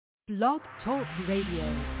Blog Talk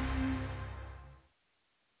Radio.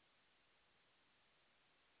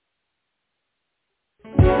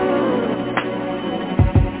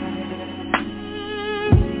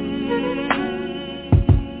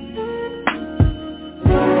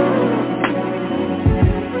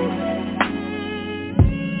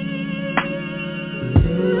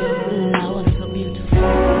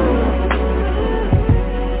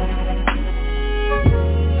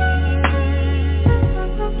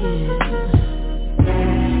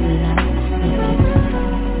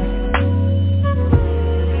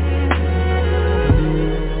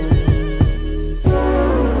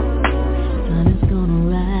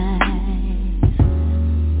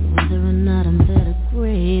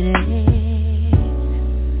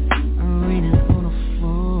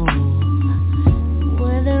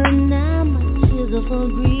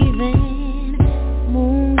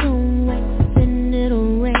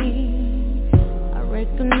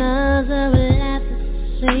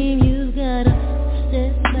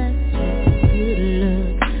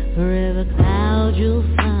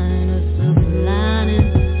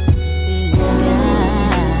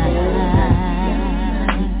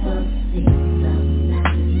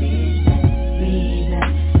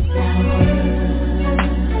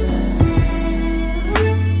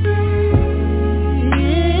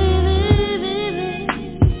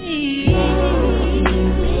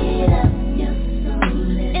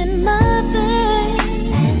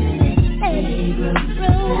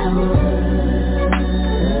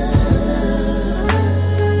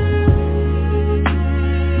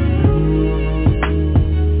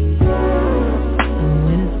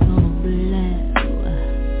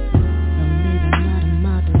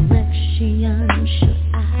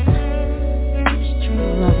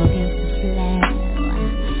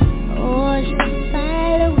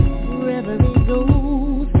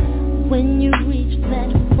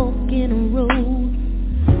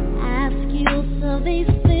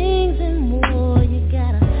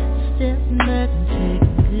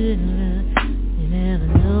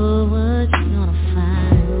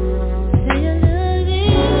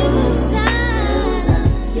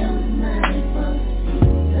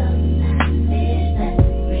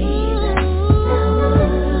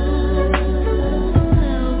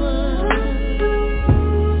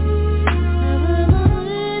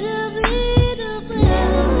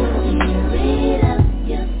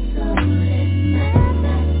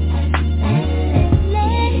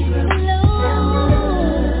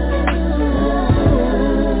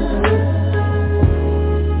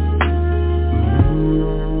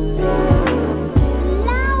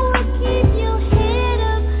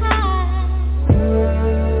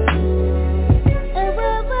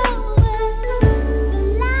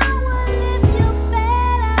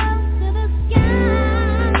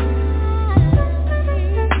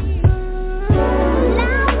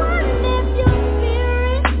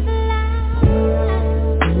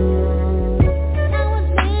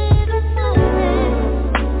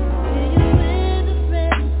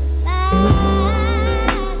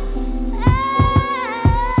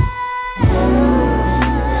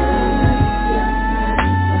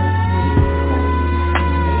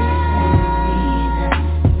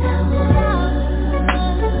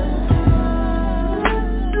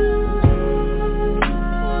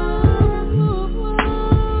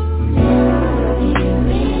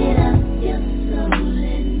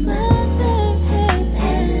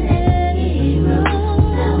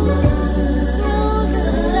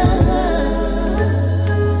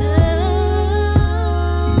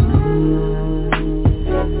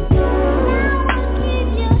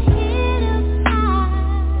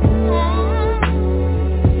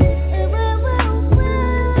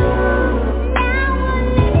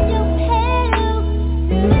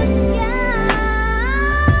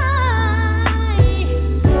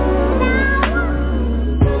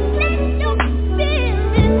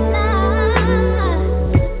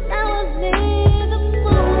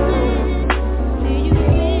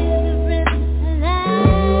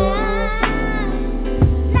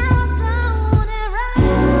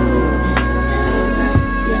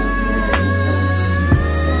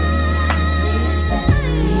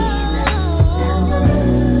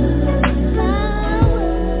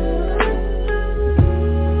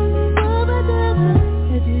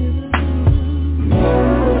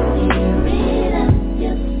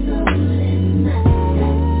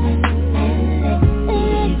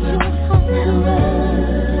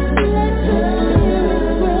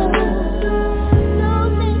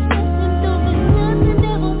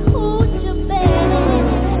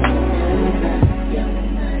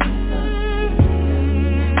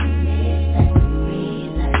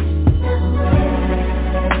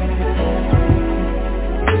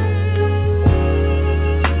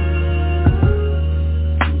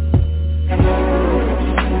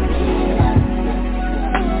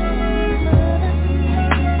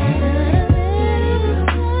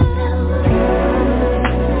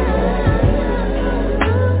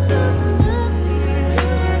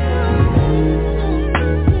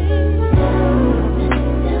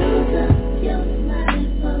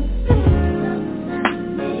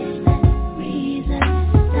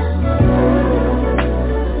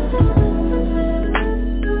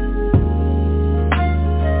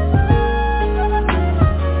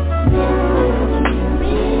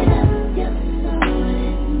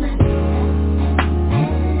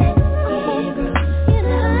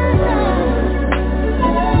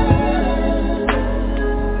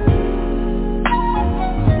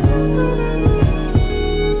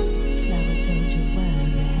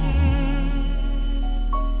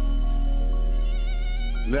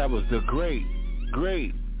 That was the great,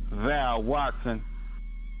 great Val Watson.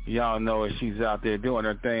 Y'all know her. She's out there doing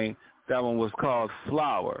her thing. That one was called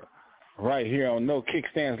Flower. Right here on No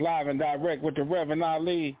Kickstands, live and direct with the Reverend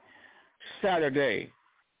Ali. Saturday,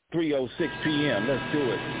 3:06 p.m. Let's do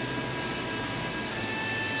it.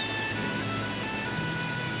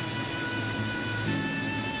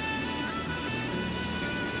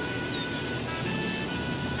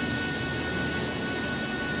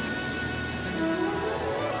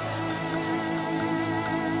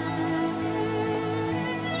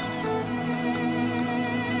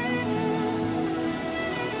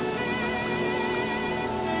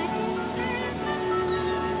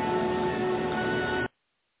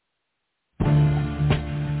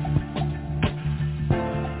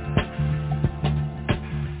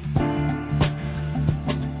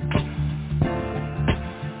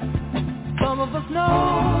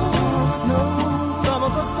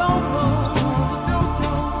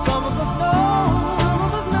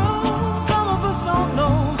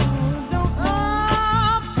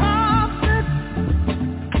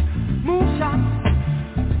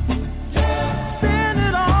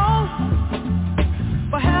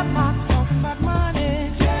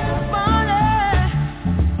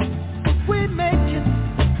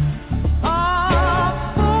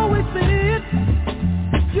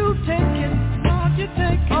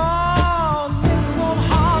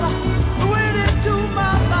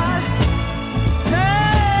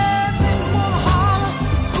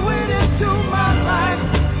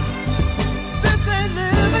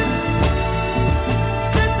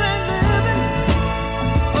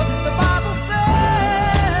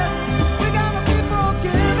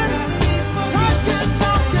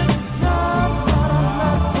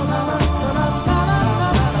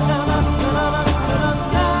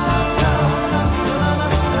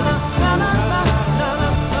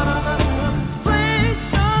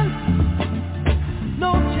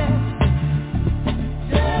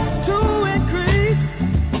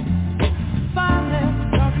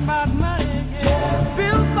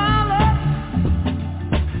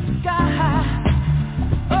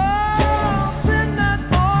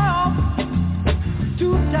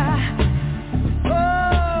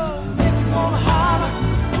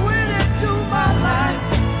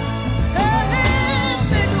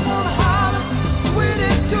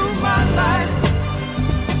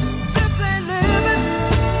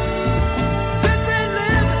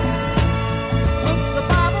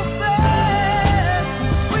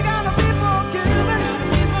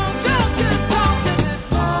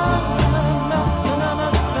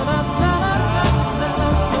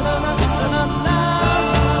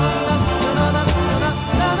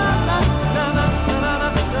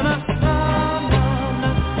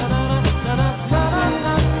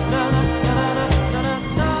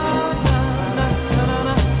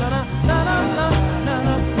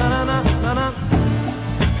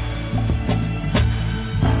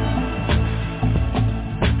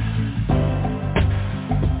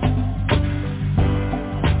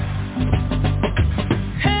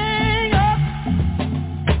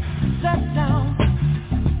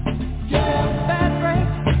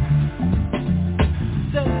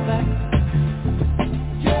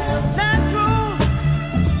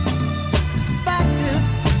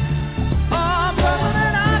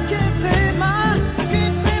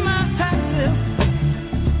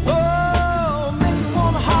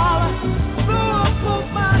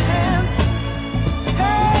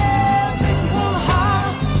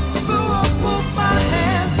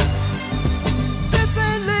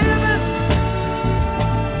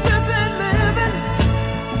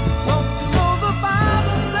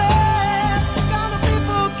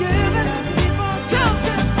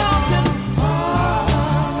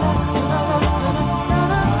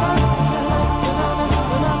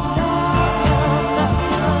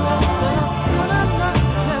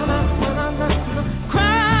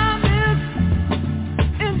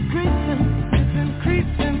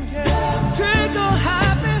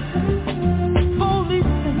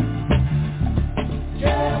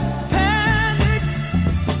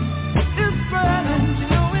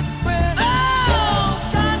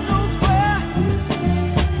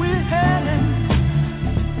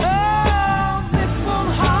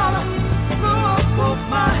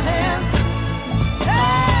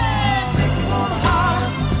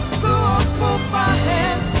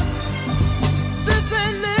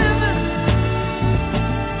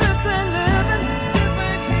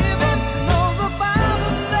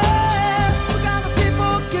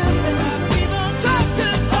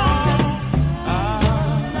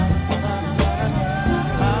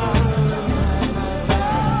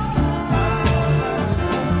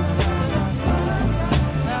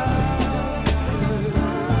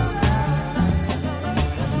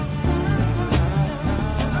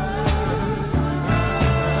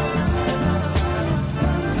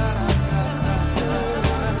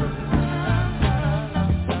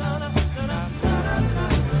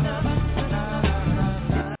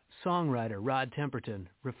 Rod Temperton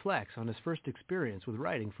reflects on his first experience with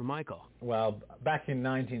writing for Michael. Well, back in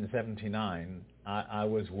 1979, I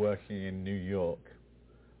was working in New York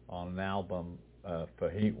on an album for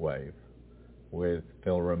Heatwave with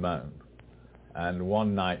Phil Ramone. And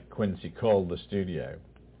one night, Quincy called the studio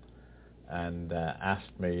and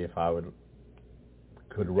asked me if I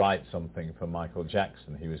could write something for Michael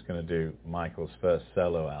Jackson. He was going to do Michael's first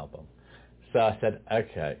solo album. So I said,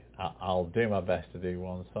 okay, I'll do my best to do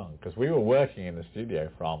one song. Because we were working in the studio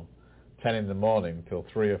from 10 in the morning till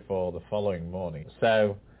 3 or 4 the following morning.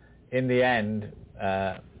 So in the end,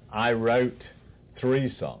 I wrote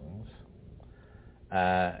 3 songs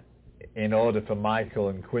in order for Michael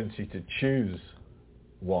and Quincy to choose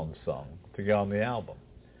one song to go on the album.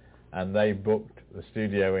 And they booked the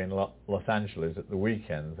studio in Los Angeles at the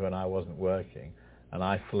weekends when I wasn't working, and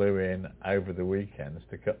I flew in over the weekends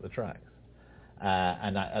to cut the tracks.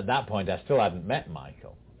 And at that point, I still hadn't met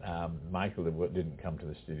Michael. Michael didn't come to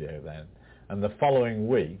the studio then. And the following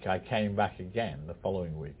week, I came back again, the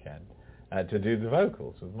following weekend, to do the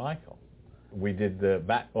vocals with Michael. We did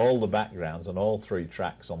all the backgrounds on all 3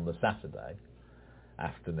 tracks on the Saturday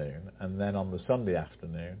afternoon, and then on the Sunday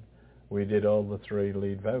afternoon, we did all the 3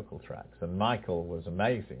 lead vocal tracks. And Michael was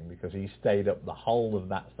amazing because he stayed up the whole of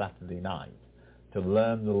that Saturday night to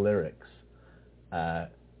learn the lyrics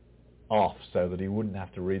off so that he wouldn't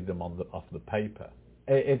have to read them off the paper.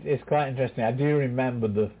 It's quite interesting. I do remember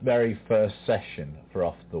the very first session for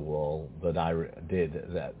Off the Wall that I did.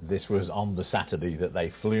 This was on the Saturday that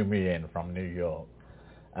they flew me in from New York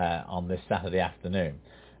on this Saturday afternoon.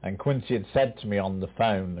 And Quincy had said to me on the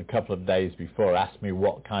phone a couple of days before, asked me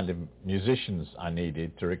what kind of musicians I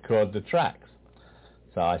needed to record the tracks.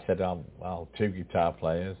 So I said, well, 2 guitar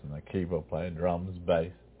players and a keyboard player, drums,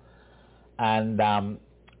 bass. And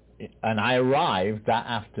I arrived that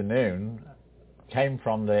afternoon, came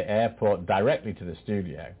from the airport directly to the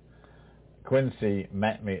studio. Quincy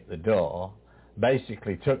met me at the door,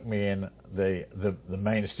 basically took me in the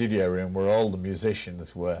main studio room where all the musicians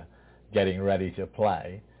were getting ready to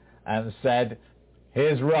play, and said,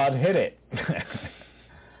 here's Rod, hit it.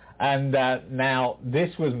 And now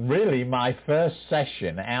this was really my first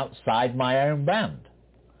session outside my own band,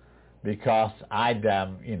 because I'd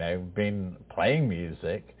been playing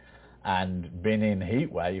music and been in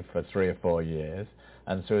Heatwave for 3 or 4 years,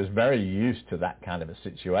 and so I was very used to that kind of a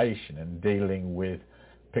situation and dealing with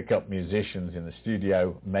pick-up musicians in the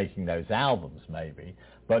studio making those albums maybe,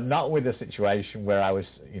 but not with a situation where I was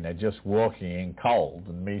just walking in cold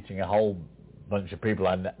and meeting a whole bunch of people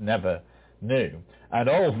I never knew, and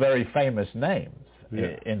all very famous names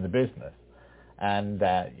in the business. And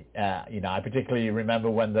I particularly remember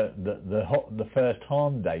when the first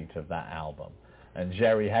horn date of that album, and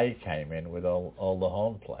Jerry Hay came in with all the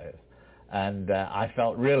horn players, and I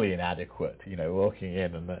felt really inadequate, walking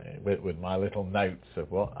in and with my little notes of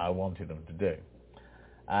what I wanted them to do.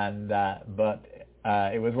 And but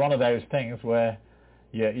it was one of those things where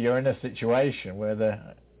you're in a situation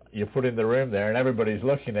where you're put in the room there and everybody's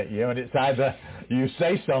looking at you, and it's either you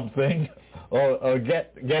say something or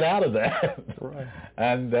get out of there. Right.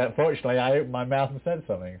 And fortunately, I opened my mouth and said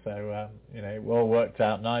something, so it all worked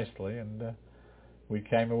out nicely, and we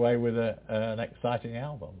came away with an exciting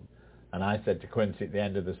album. And I said to Quincy at the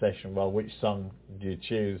end of the session, well, which song do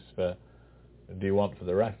you want for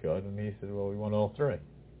the record? And he said, well, we want all 3.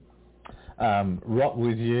 Rock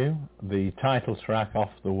With You, the title track,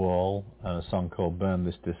 Off the Wall, and a song called Burn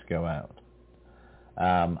This Disco Out.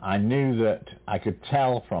 I knew that I could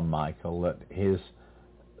tell from Michael that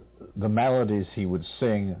the melodies he would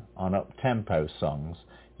sing on up-tempo songs,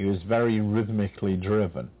 he was very rhythmically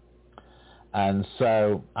driven. And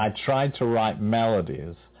so I tried to write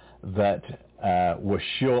melodies that were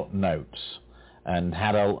short notes and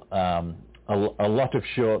had a lot of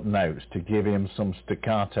short notes to give him some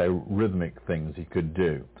staccato rhythmic things he could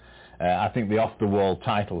do. I think the Off the Wall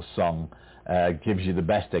title song gives you the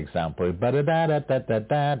best example. That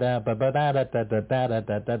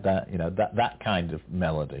kind of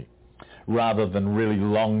melody, rather than really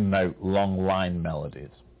long note, long line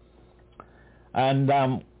melodies.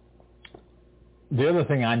 And the other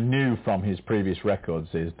thing I knew from his previous records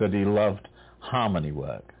is that he loved harmony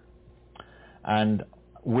work. And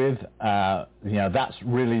with, that's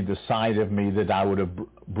really the side of me that I would have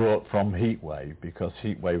brought from Heatwave, because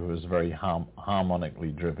Heatwave was a very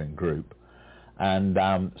harmonically driven group. And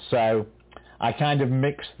so I kind of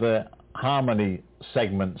mixed the harmony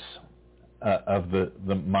segments of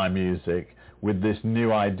my music with this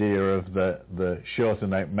new idea of the shorter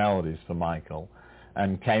note melodies for Michael,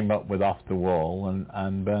 and came up with Off the Wall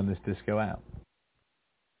and Burn This Disco Out.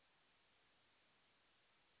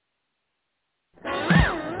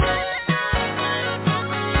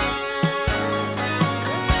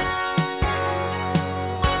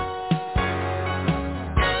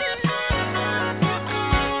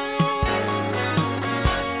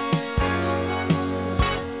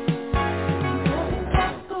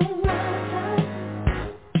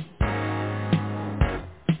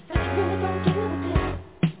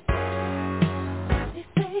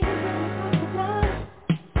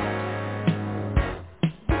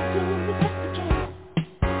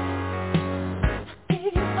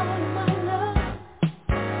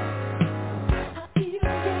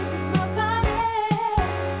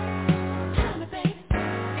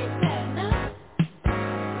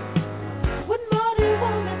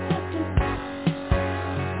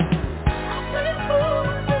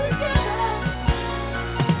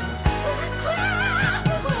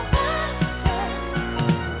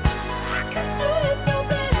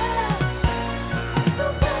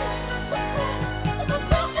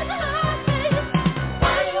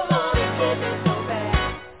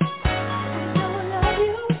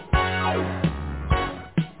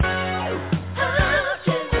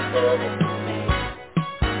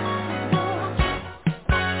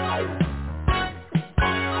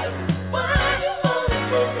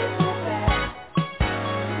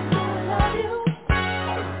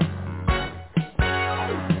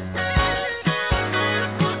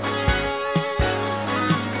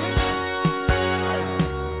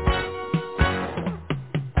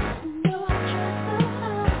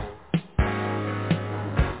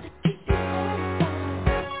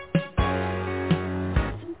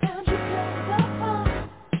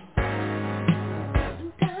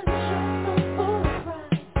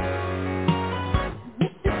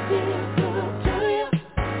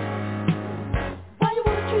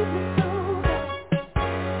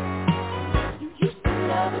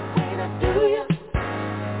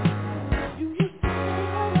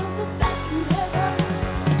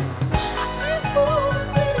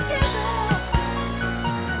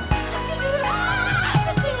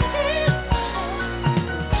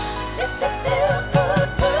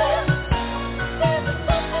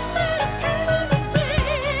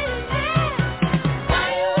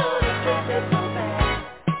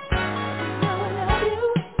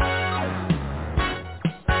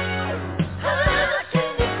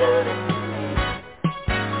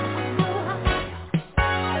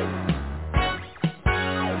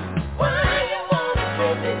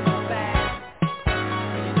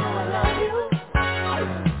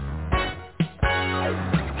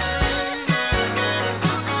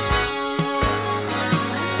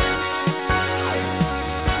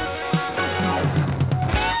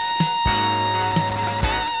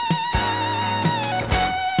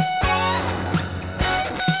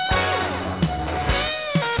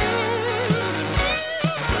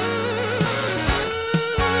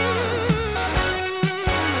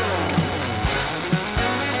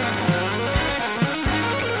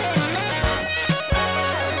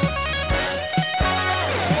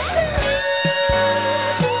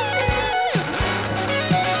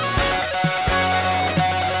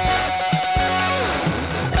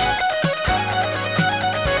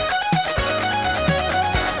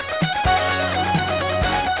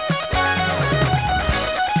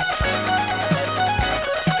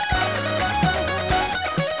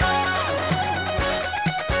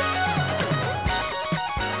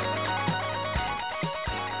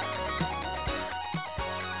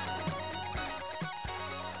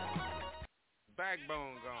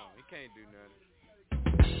 backbone gone. He can't do nothing.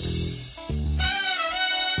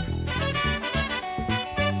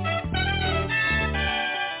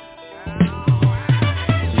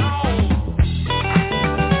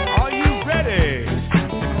 Are you ready?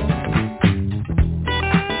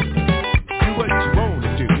 Do what you want to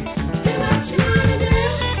do.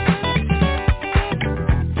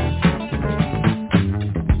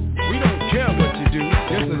 We don't care what you do,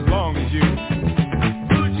 just as long as you.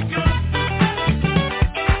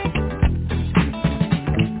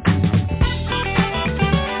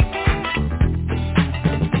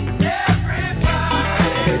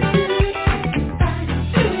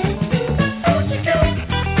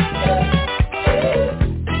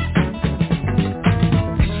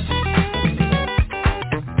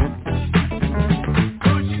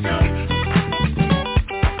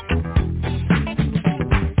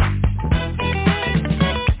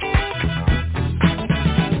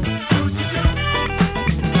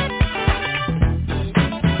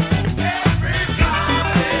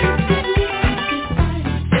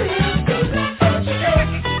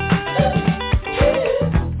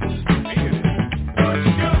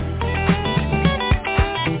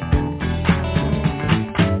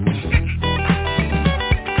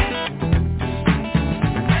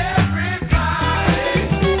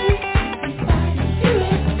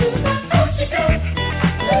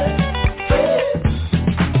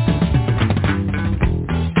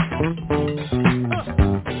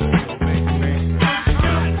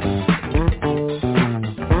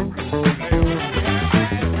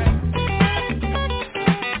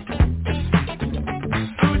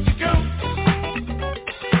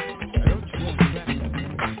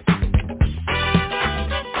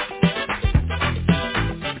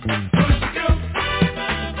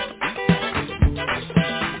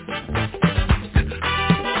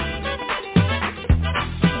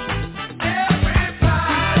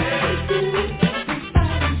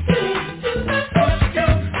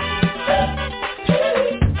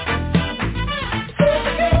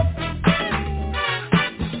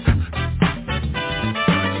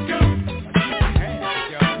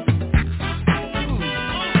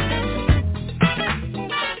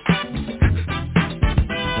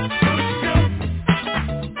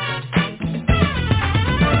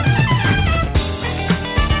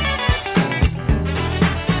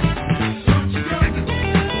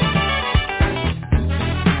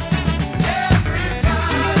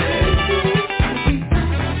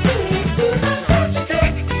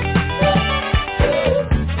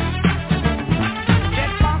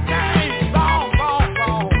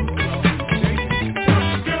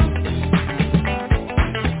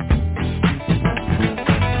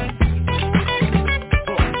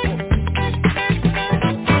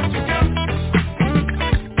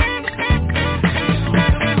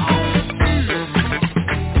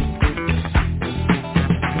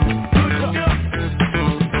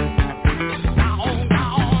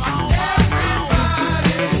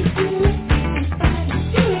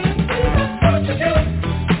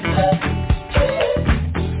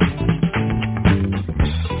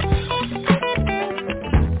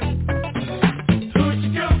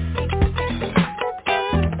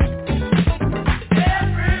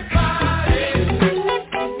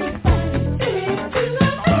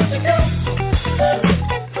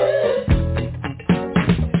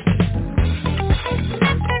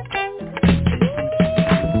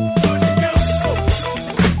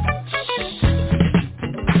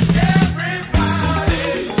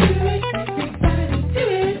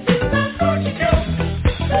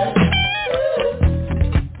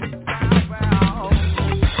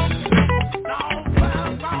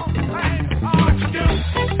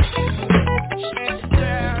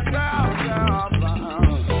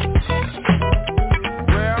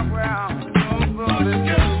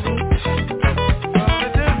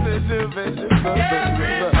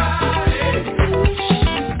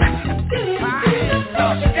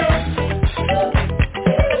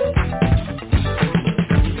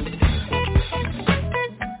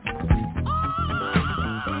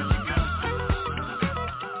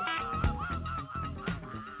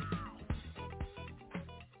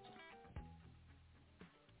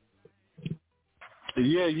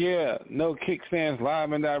 Yeah. No kickstands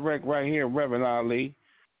live and direct right here, Reverend Ali.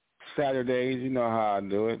 Saturdays, you know how I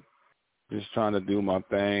do it. Just trying to do my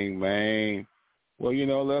thing, man. Well,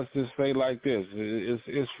 let's just say like this.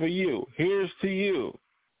 It's for you. Here's to you.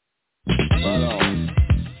 Right on.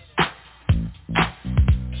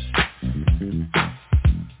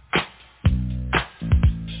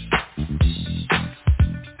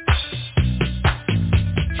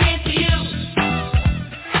 Here's to you.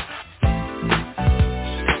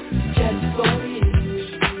 Just for you.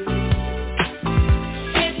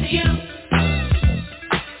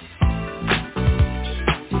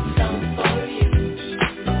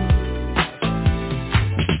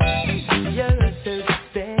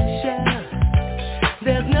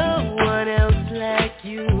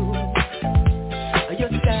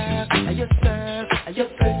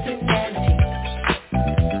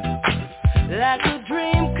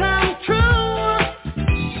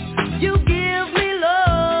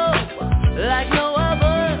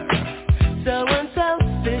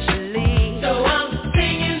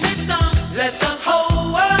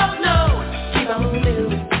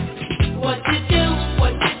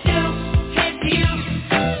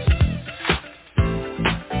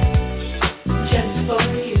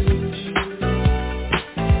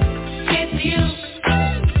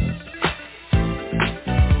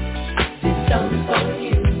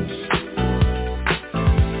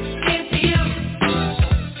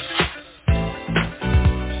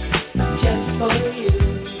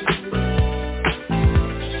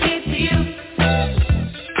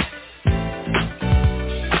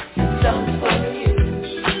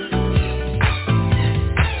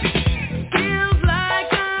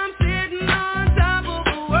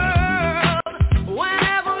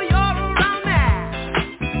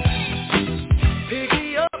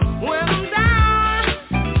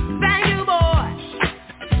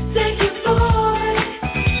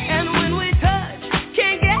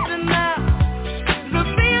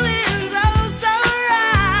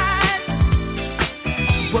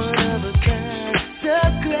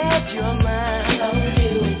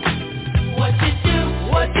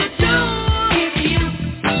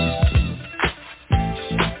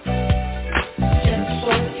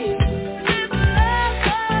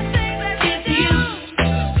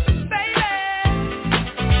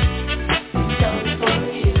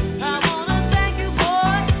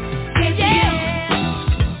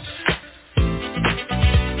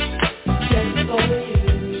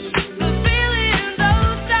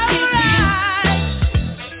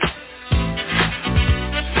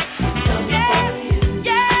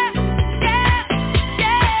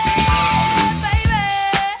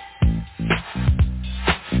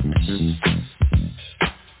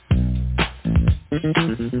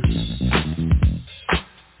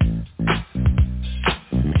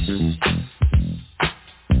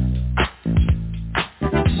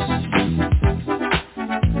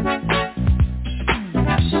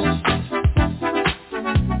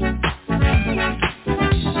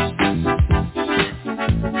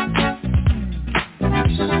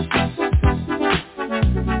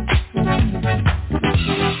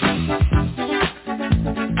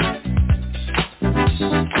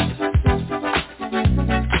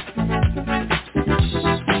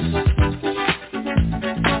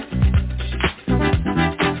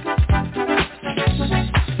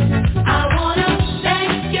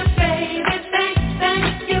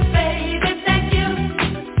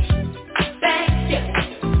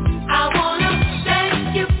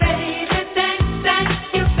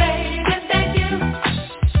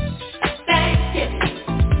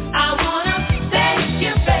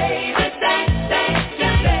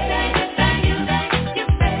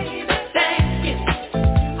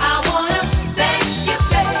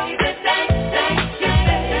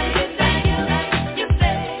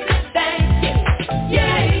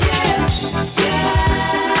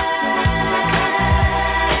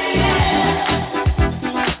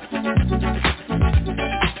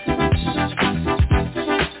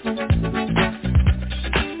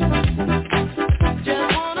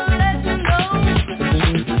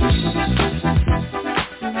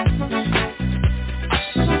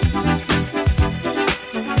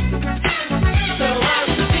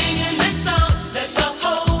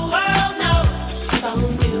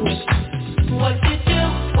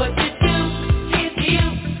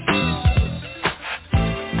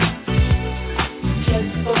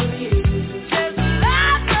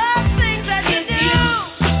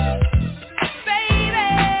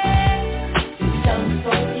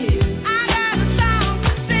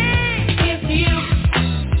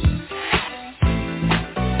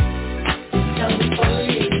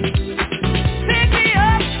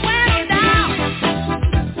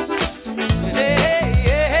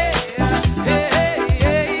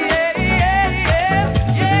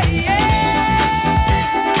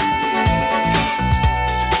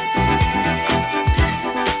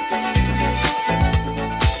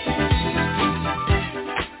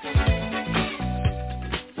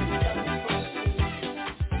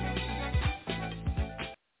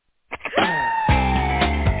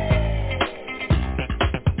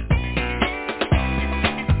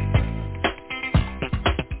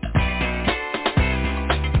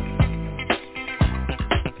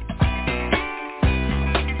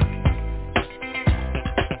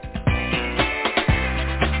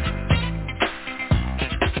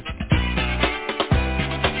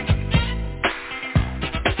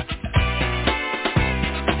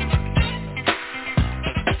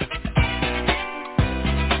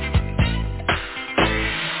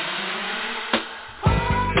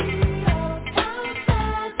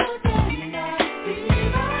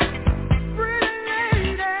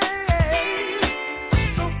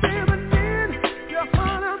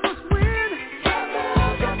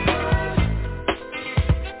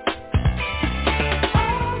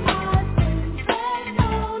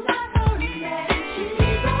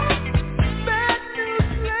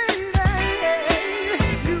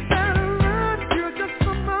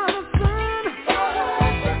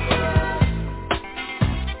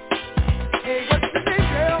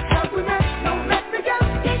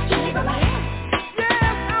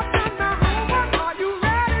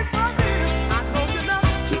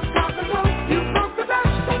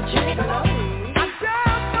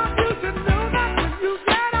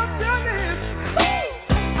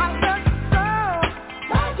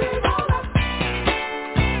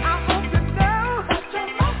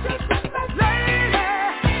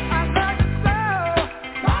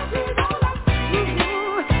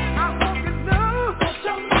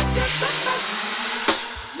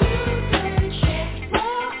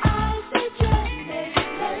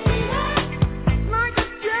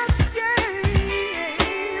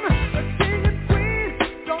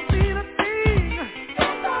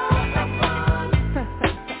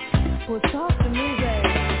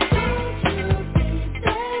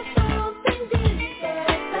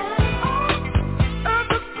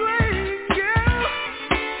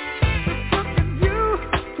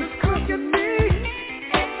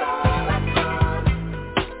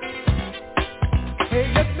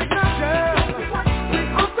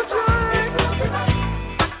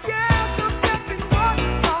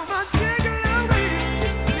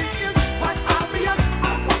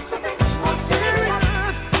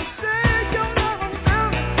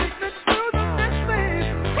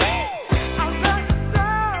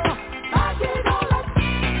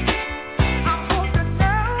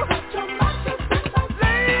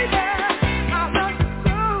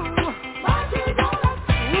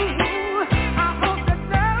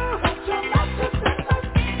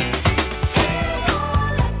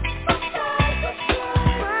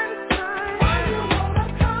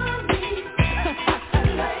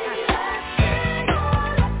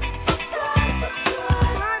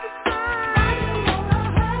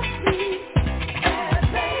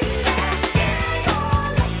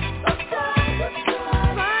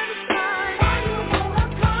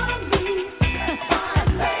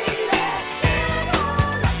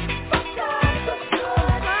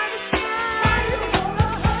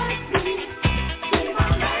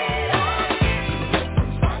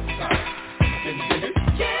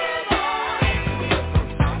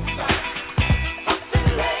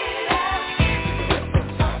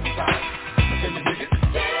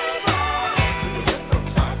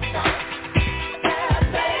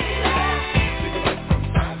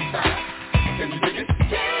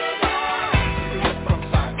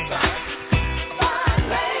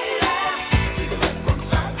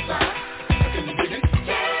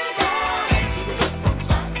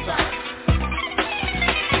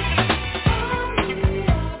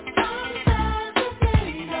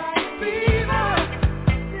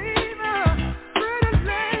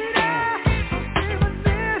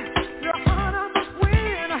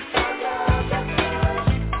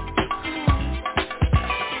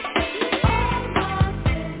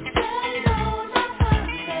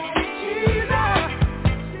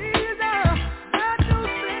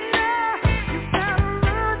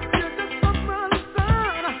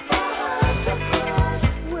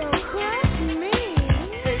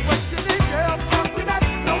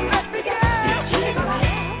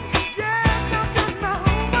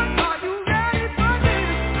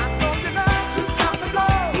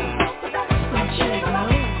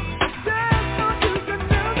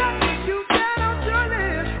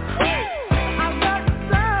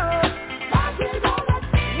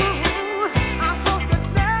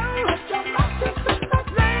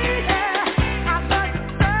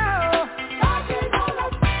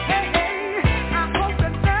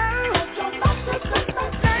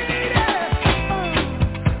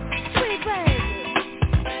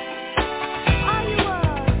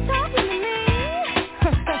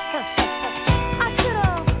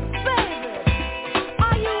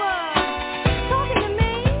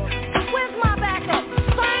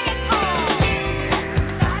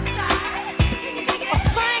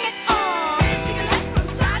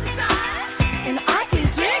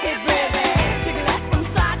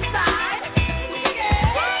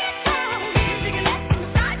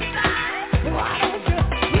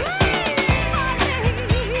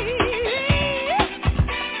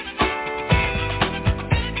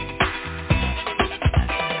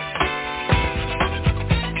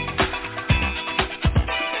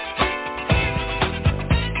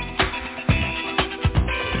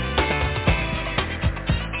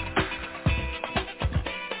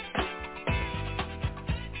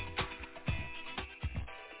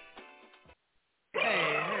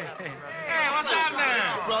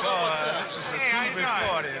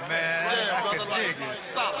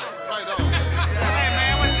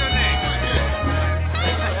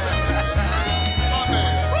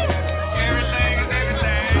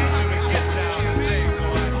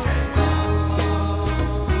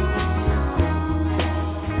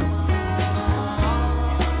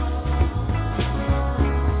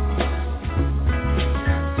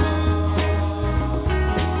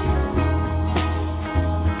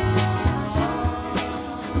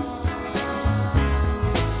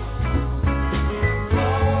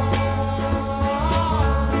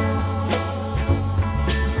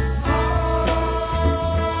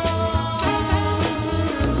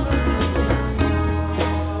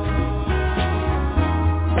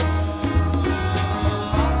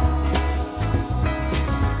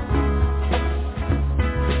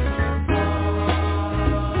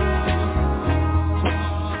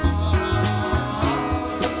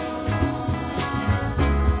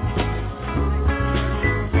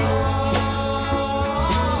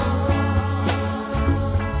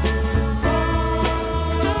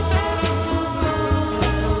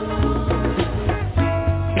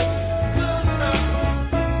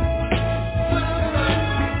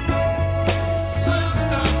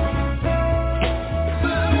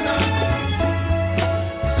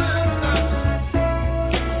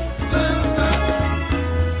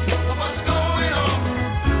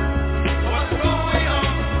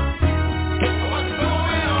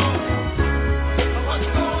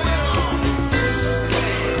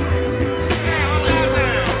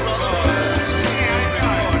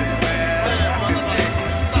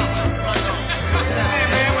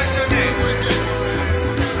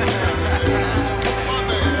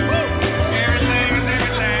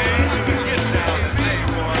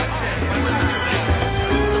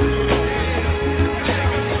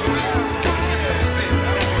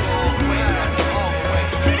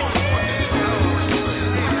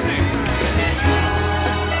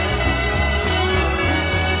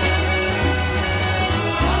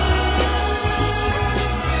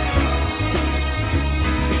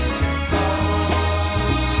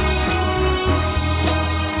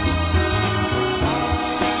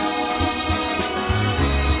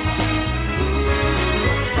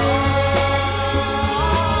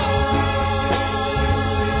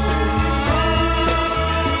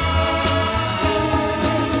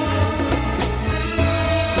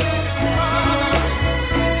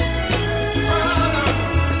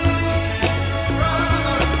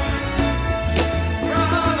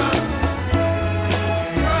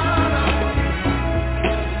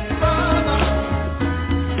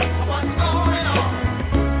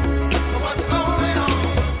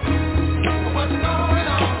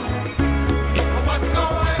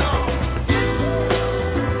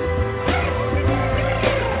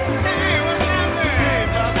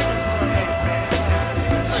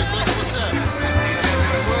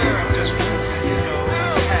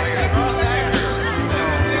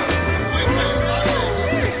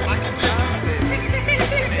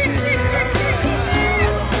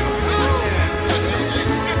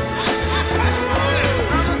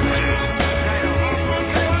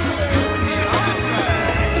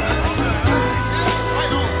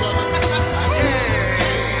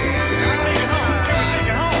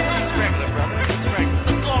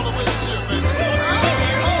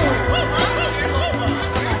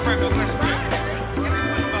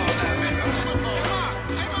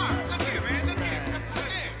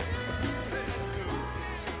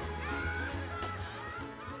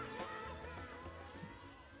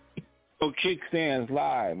 Kickstands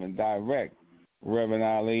live and direct. Reverend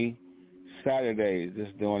Ali, Saturdays,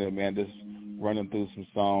 just doing it, man. Just running through some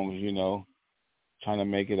songs, you know, trying to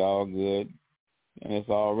make it all good, and it's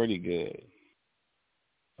already good.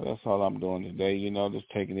 So that's all I'm doing today, you know, just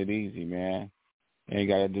taking it easy, man. Ain't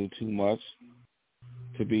got to do too much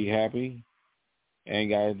to be happy. Ain't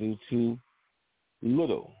got to do too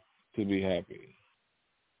little to be happy.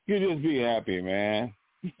 You just be happy, man.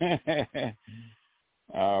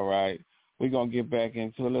 All right. We're going to get back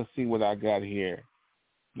into it. Let's see what I got here.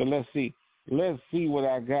 But let's see what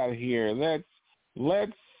I got here.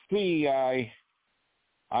 Let's see. I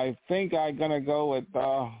think I'm going to go with,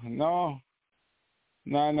 no,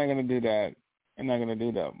 I'm not going to do that. I'm not going to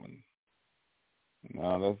do that one.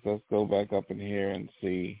 No, let's go back up in here and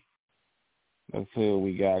see. Let's see what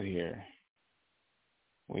we got here.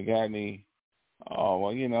 We got any? Oh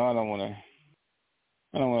well, you know I don't want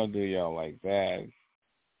to do y'all like that.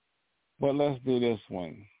 But let's do this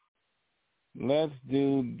one. Let's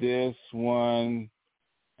do this one.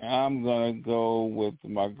 I'm gonna go with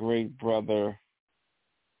my great brother.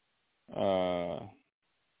 No.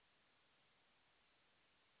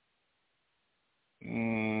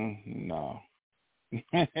 No.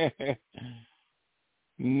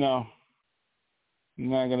 I'm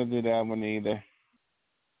not going to do that one either.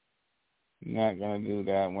 Not going to do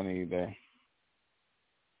that one either.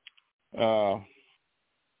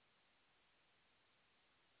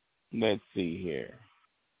 Let's see here.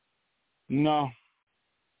 No.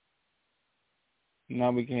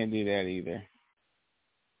 No, we can't do that either.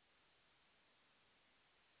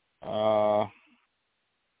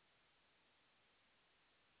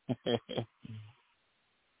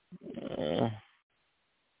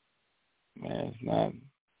 Man, it's not.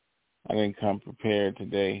 I didn't come prepared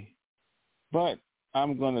today. But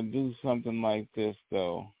I'm going to do something like this,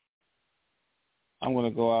 though. I'm going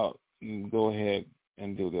to go out and go ahead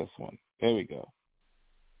and do this one. There we go.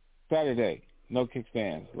 Saturday, no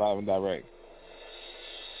kickstands, live and direct.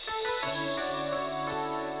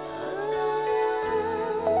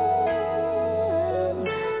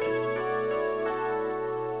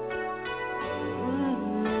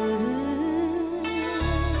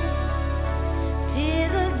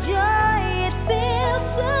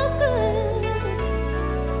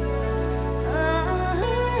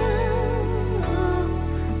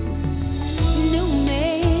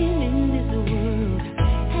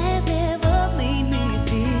 Has ever made me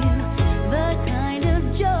feel the kind of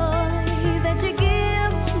joy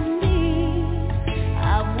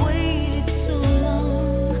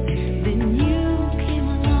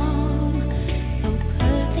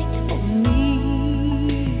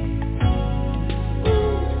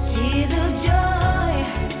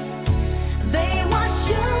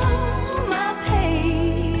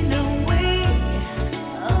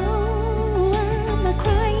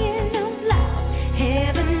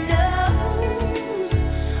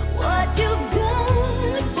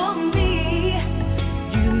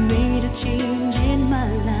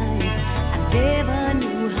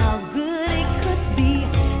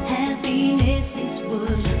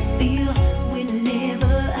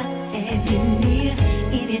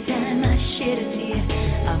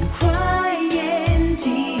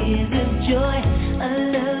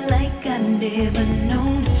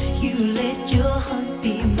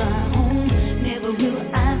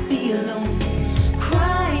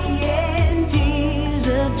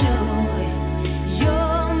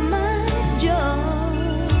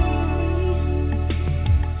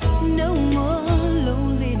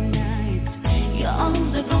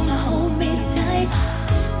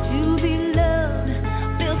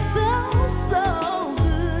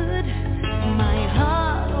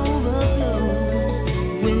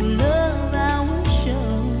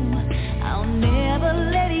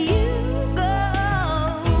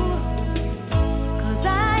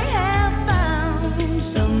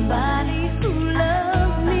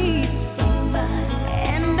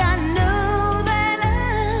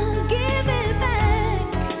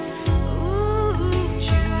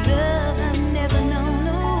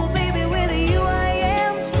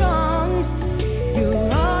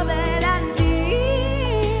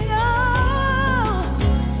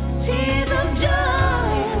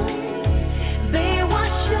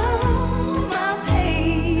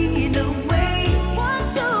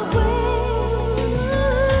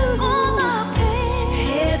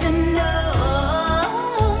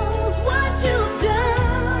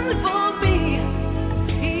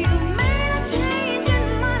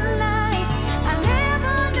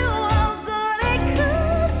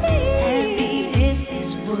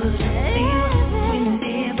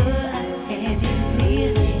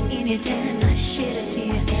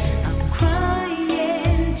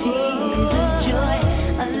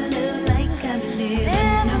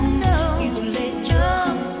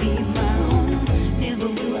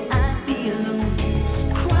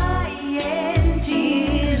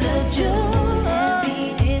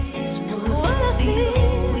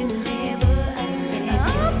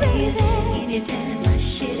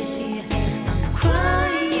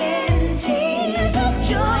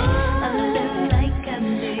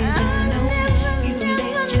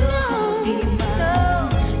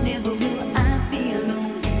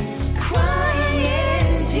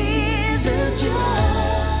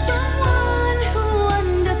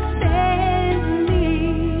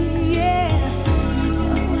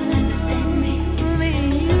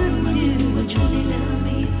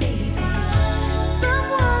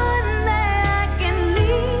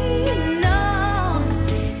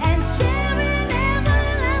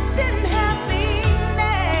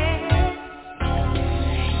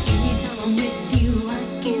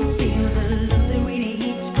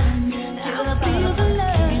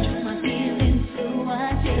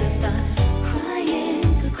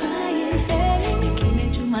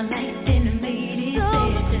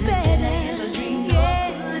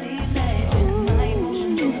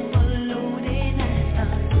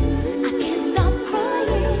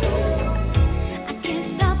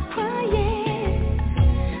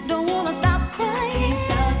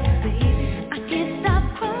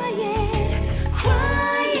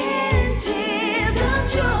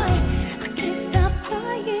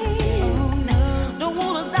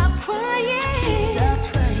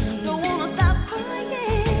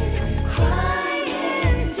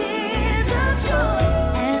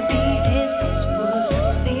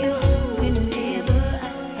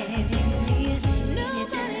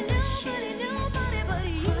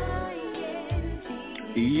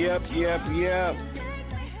Yep.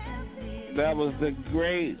 That was the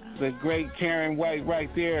great Karen White right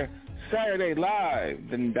there. Saturday live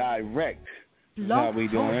and direct. How we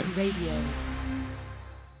doing it? Radio.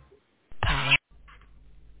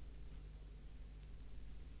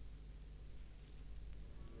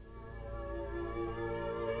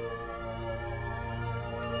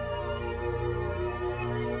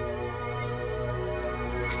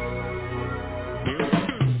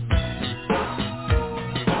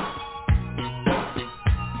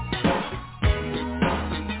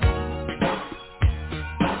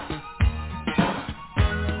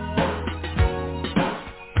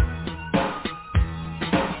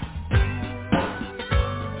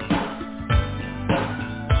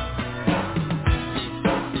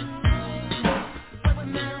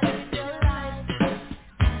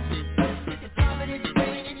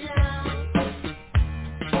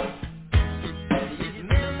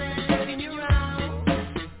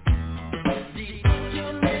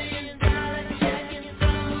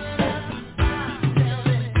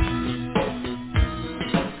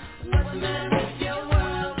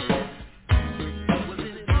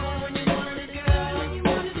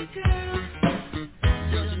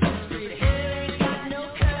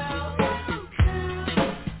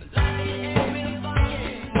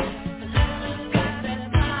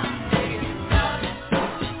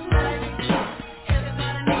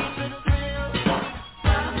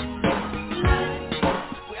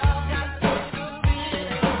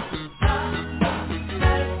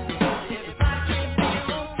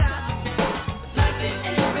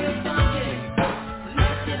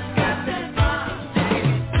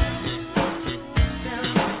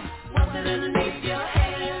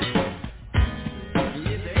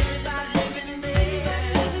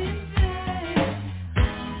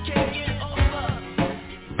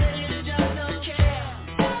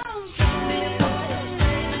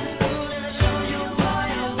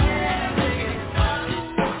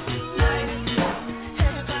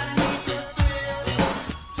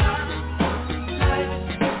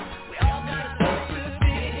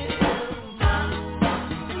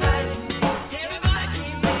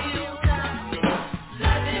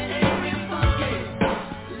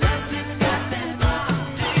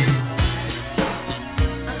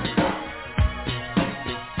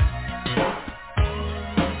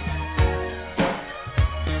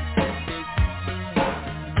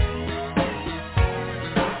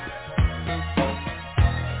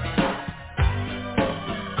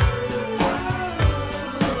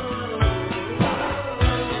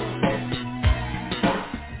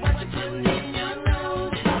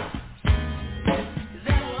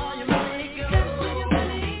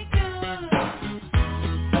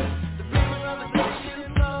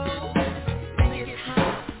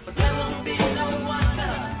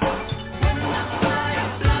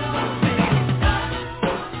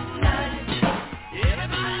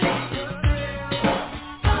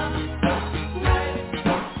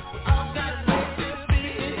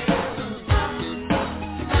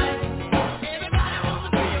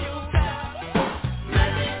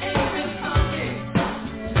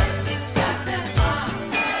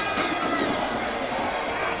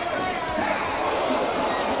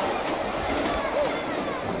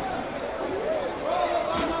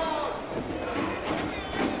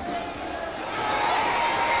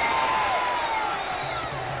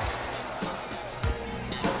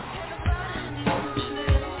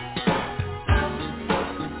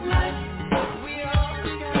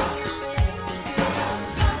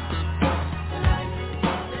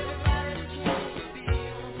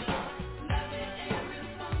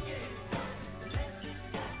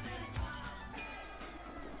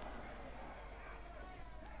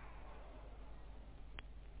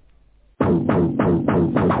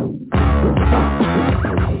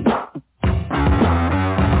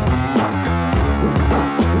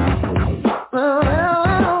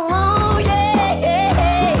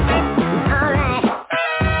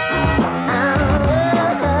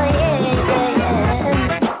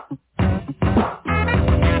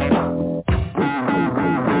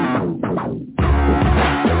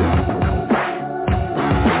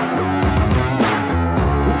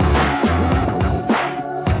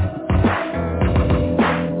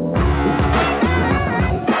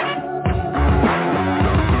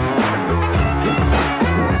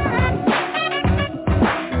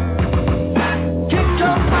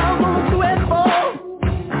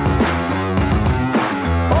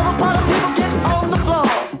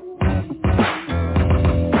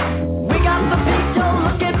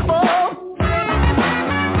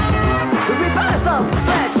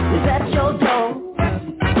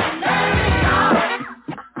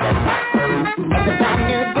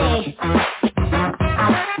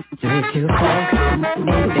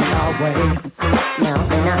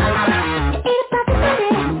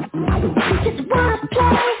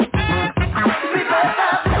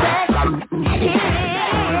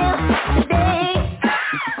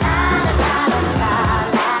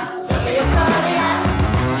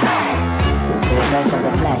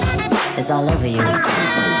 all over you. We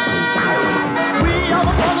are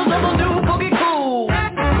the brothers of the new boogie crew.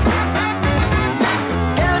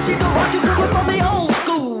 Guaranteed to rock you through from the old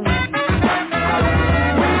school. We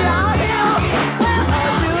are here, where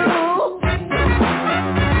are you?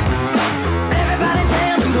 Everybody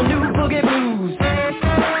dance to the new boogie blues.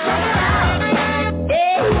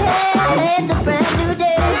 Yeah, it's a brand new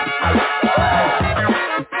day.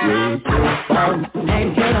 We just fun and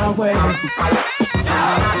get our way.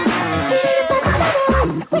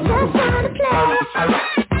 We just want to play.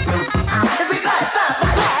 Everybody stop the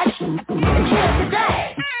flash and cheer today.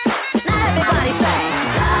 Now everybody say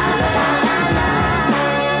la la la la la.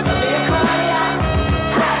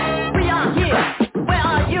 We are here. Where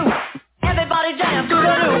are you? Everybody jam to the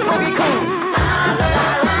new boogie crew. La la la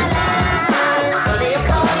la la.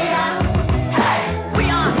 We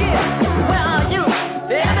are here. Where are you?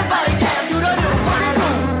 Everybody jam to the new boogie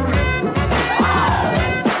crew.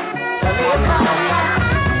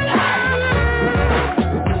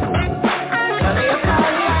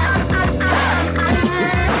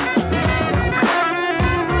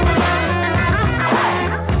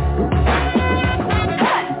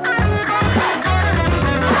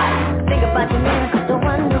 Think about your man, don't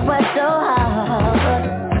wonder what's so hard.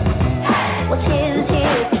 What's his is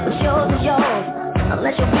his, what's yours is yours.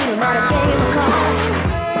 Unless you beat him on a game of cards.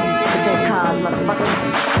 This ain't cards, motherfucker.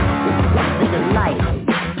 This is life.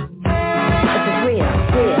 This is real,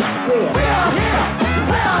 real, real. We are here,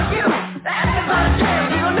 where are you? Everybody jam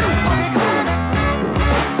to the new boogie crew.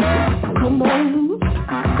 Come on.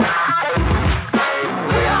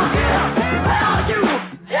 We are here, where are you?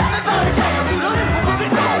 Everybody jam to the new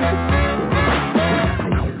boogie crew.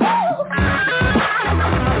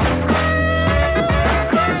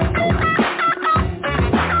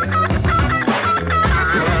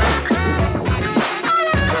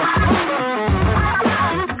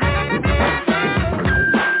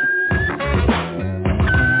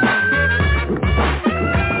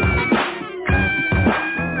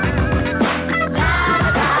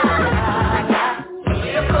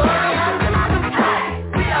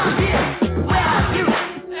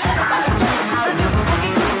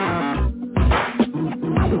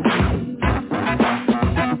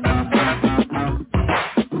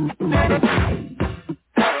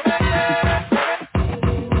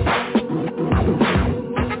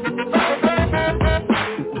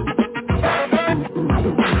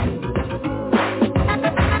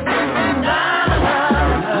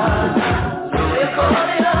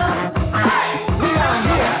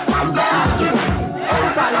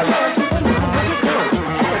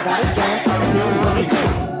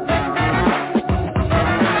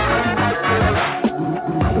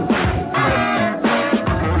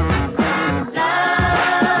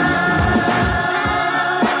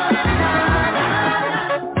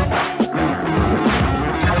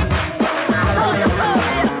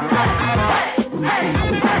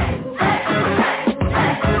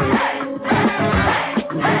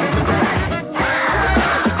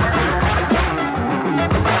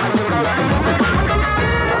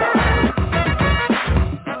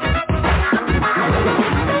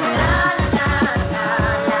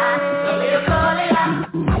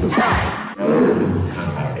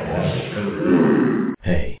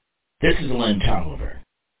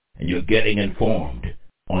 Getting informed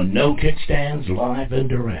on No Kickstands Live and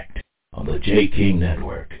Direct on the J. King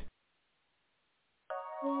Network.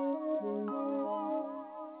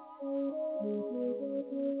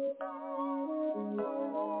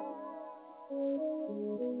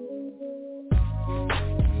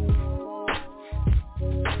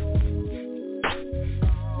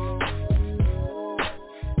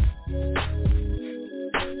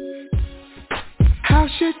 How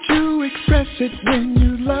should you express it when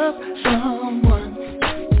you love someone?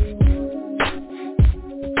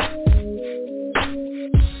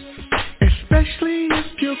 Especially if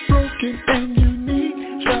you're broken and you need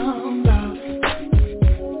some love.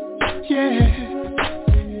 Yeah.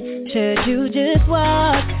 Should you just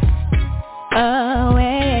walk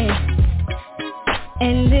away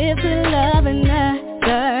and live to love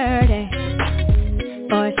another day?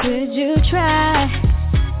 Or should you try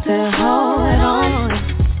to hold on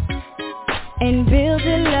and build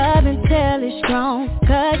your love until it's strong?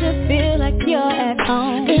 Cause you feel like you're at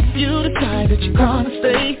home. If you decide that you're gonna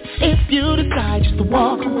stay, if you decide just to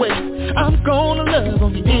walk away, I'm gonna love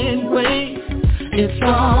on you anyway. It's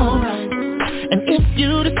alright. And if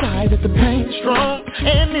you decide that the pain's strong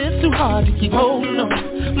and it's too hard to keep holding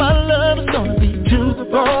on, my love is gonna be to the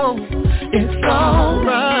bone. It's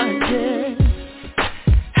alright, yeah.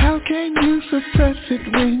 How can you suppress it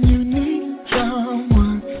when you need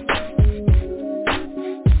someone?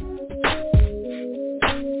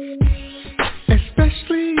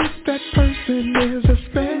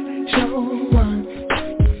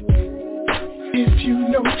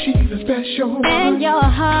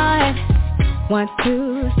 want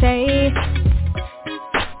to stay.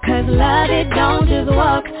 'Cause love, it don't just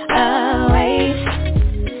walk away.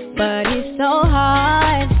 But it's so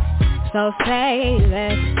hard, so say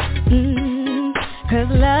less. 'Cause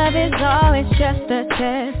love is always just a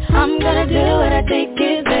test. I'm gonna do what I think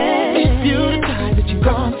is best. If you decide that you're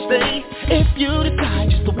gonna stay, if you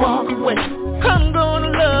decide just to walk away, I'm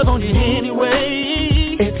gonna love on you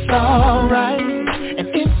anyway. It's alright. And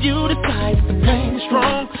if you decide that the pain is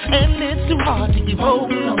strong and it's too hard to keep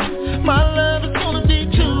holding on, my love is gonna be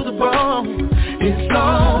to the bone. It's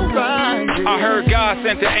alright. I heard God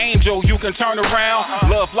sent the angel, you can turn around.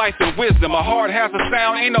 Love, life, and wisdom, a heart has a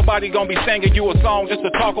sound. Ain't nobody gonna be singing you a song just to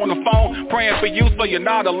talk on the phone. Praying for you so you're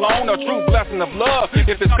not alone. A true blessing of love,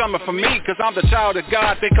 if it's coming from me, 'cause I'm the child of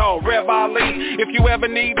God they call Rev Ali. If you ever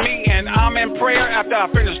need me and I'm in prayer, after I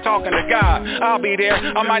finish talking to God, I'll be there.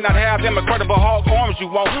 I might not have them incredible Hulk arms you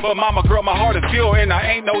want, but mama girl, my heart is pure and I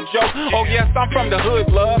ain't no joke. Oh yes, I'm from the hood,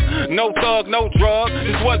 love. No thug, no drug.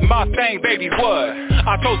 This wasn't my thing, baby, what?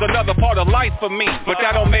 I chose another part of life for me, but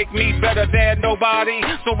that don't make me better than nobody.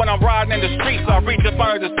 So when I'm riding in the streets, I reach up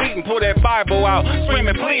under the seat and pull that Bible out,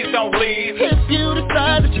 screaming, please don't leave. If you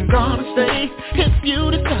decide that you're gonna stay, if you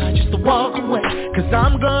decide just to walk away, 'cause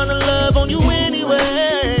I'm gonna love on you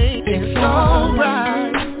anyway. It's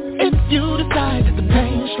alright. If you decide that the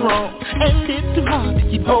pain's strong and it's too hard to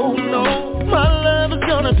keep holding on, my love is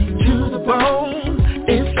gonna be to the bone.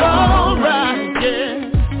 It's alright, yeah.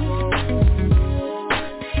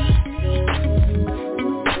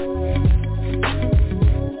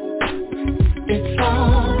 It's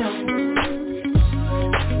alright.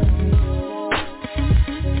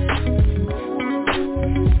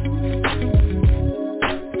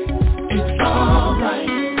 It's alright.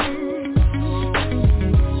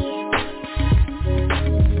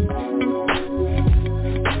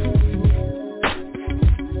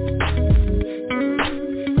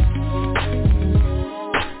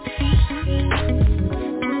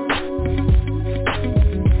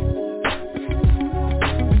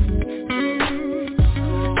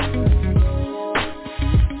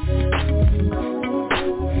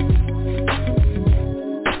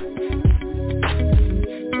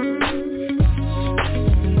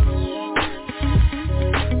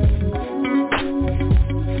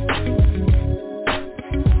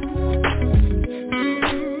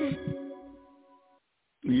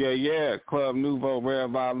 Yeah, Club Nouveau,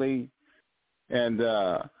 Rev Ali, and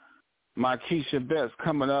Markeisha Betts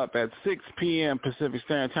coming up at 6 p.m. Pacific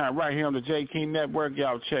Standard Time right here on the J King Network.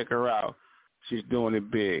 Y'all check her out. She's doing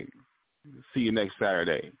it big. See you next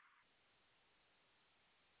Saturday.